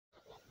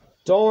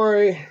Don't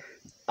worry.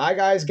 I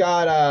guys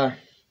got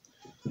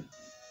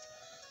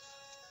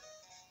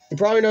you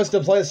probably noticed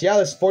the playlist. Yeah,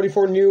 there's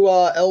 44 new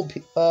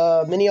LP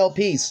mini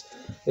LPs.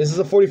 This is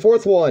the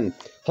 44th one.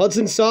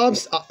 Hudson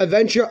Soft's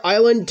Adventure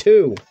Island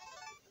 2.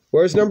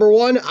 Where's number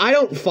 1? I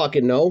don't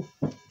fucking know.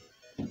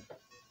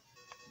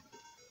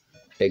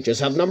 They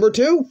just have number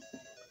 2.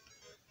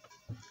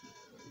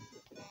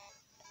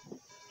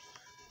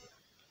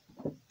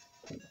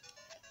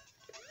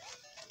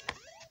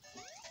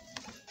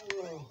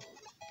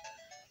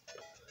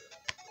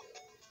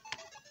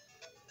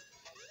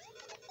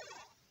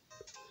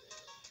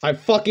 I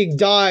fucking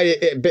died.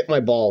 It bit my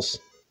balls.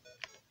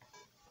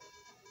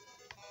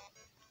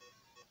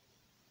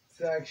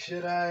 Zach,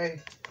 should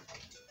I?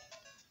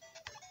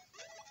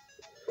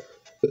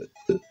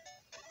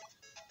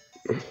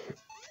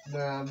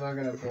 Nah, I'm not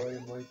gonna bully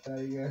him like that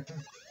again.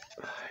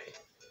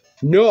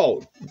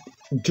 No,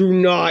 do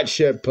not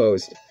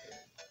shitpost.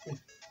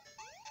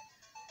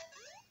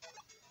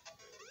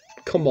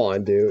 Come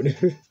on, dude.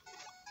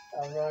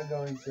 I'm not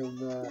going to,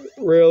 I'm not.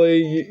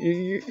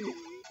 Really?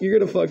 You're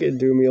gonna fucking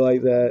do me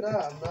like that? No,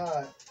 I'm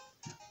not.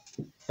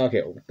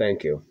 Okay, well,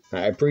 thank you.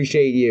 I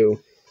appreciate you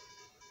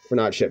for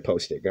not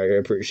shitposting. I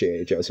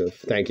appreciate it, Joseph.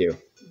 Thank you.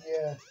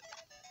 Yeah.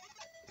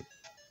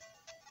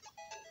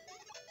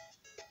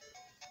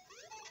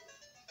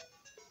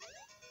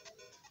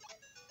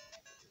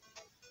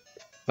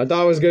 I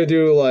thought I was gonna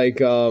do like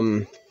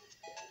The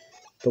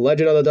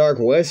Legend of the Dark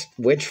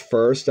Witch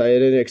first. I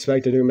didn't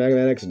expect to do Mega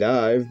Man X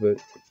Dive, but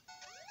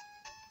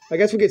I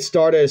guess we get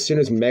started as soon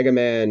as Mega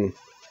Man.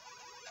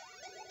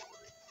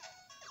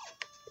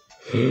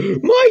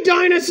 My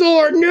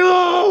dinosaur!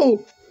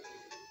 No!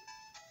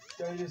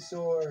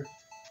 Dinosaur.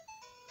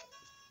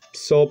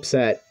 So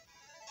upset.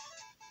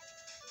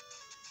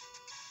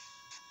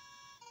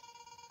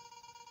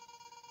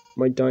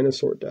 My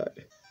dinosaur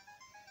died.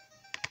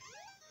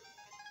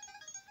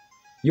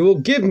 You will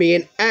give me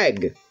an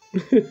egg.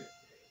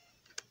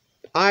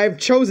 I've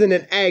chosen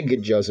an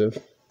egg, Joseph.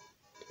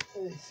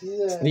 I see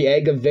that. The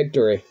egg of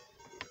victory.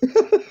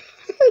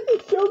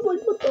 Joe's like,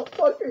 what the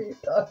fuck are you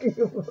talking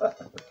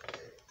about?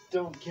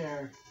 Don't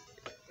care.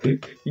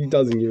 He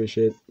doesn't give a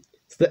shit.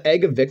 It's the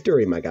egg of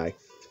victory, my guy.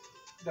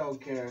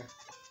 Don't care.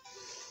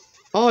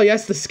 Oh,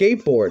 yes, the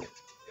skateboard.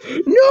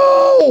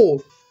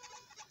 No!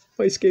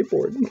 My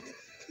skateboard.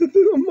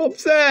 I'm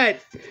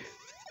upset.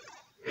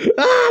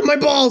 Ah, my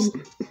balls!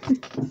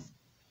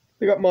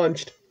 They got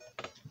munched.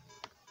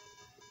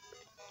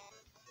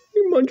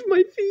 You munched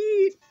my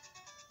feet.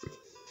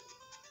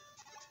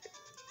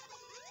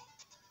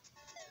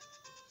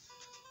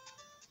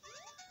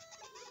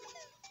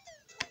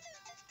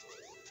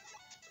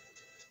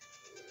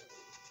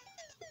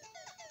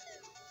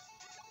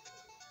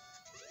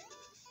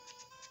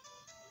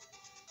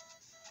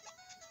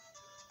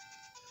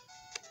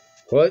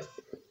 What?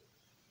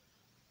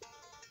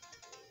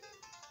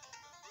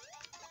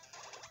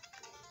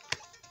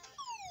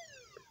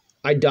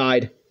 I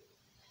died.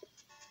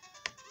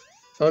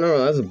 Oh no,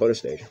 that was a bonus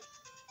stage.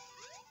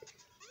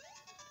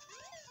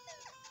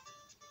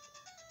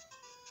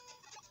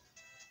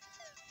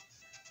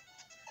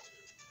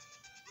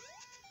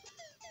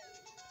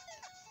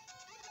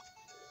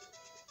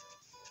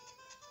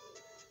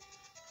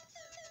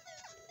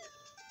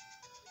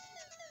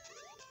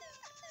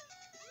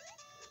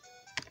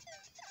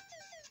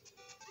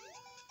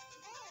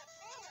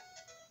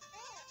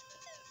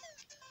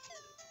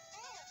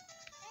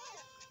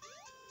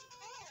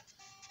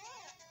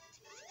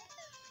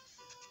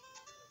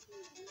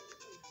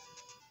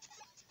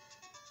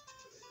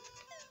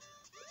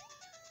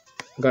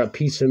 Got a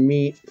piece of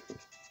meat.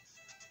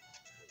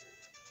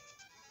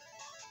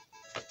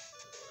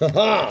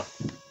 Haha!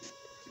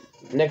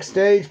 Next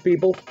stage,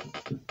 people.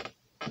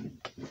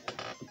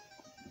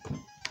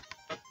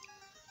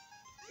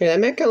 Hey, that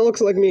man kind of looks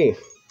like me.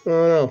 I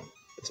don't know.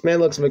 This man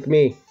looks like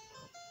me.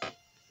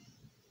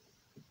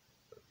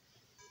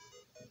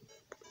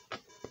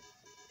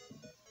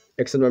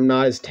 Except I'm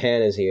not as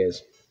tan as he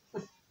is.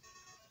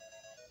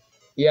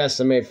 Yes,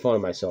 I made fun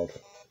of myself.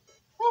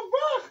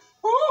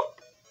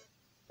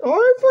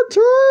 I've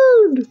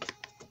returned!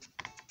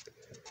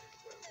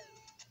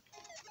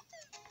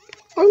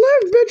 I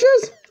live,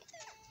 bitches!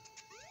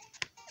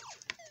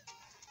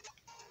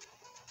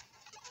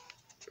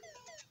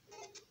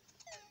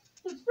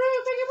 It's me,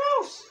 Mickey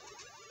Mouse!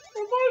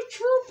 And my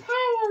true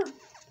power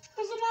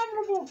is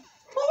inevitable.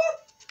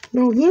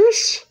 Now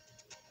this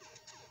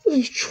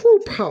is true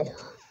power.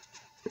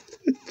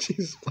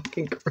 Jesus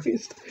fucking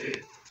Christ.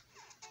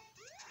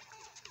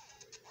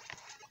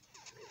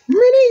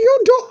 Minnie,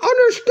 you don't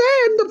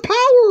understand the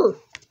power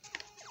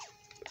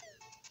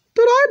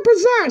that I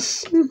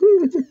possess.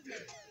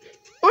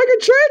 I can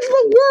change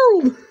the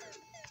world.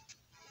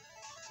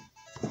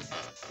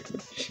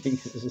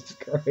 Jesus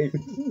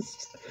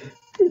Christ.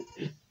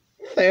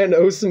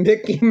 Thanos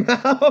Mickey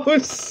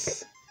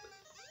Mouse.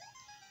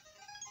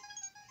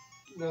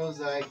 No,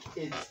 Zach,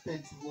 it's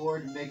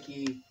Lord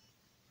Mickey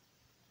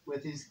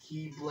with his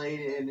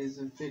Keyblade and his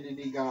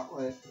Infinity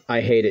Gauntlet.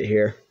 I hate it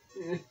here.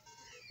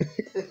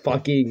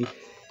 Fucking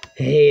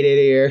Hate it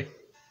here.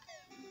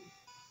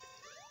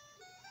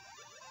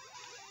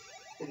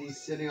 And he's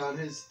sitting on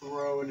his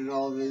throne and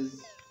all of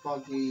his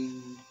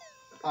fucking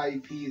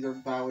IPs are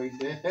bowing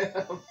to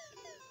him.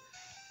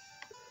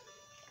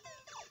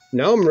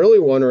 Now I'm really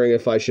wondering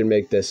if I should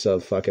make this a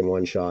fucking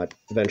one-shot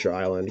Adventure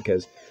Island,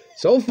 because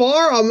so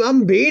far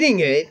I'm beating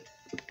it.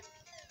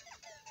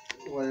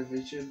 What if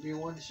it should be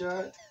one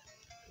shot?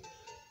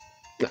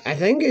 I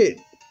think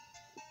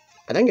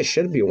it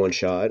should be one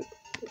shot.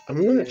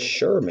 I'm not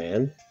sure,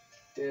 man.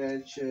 Yeah,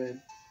 it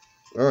should.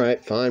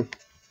 Alright, fine.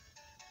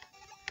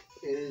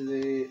 It is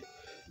a...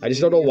 I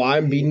just don't know why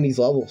I'm beating these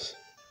levels.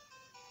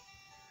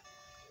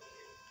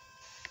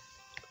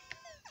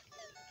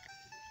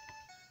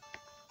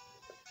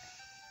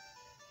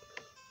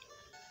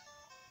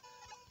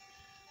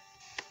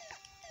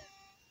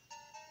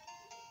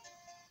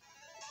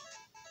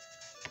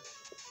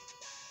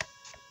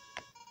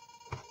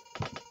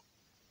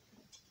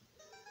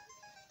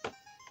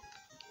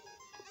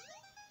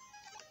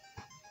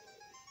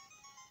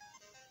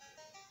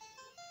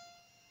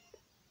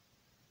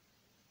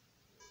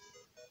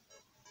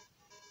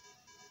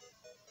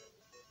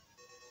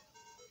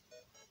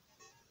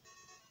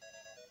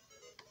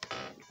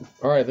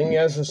 Alright, thank you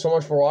guys so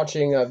much for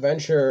watching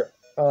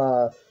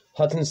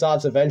Hudson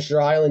Soft's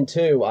Adventure Island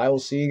 2. I will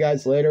see you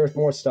guys later with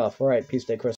more stuff. Alright, peace, stay Chris.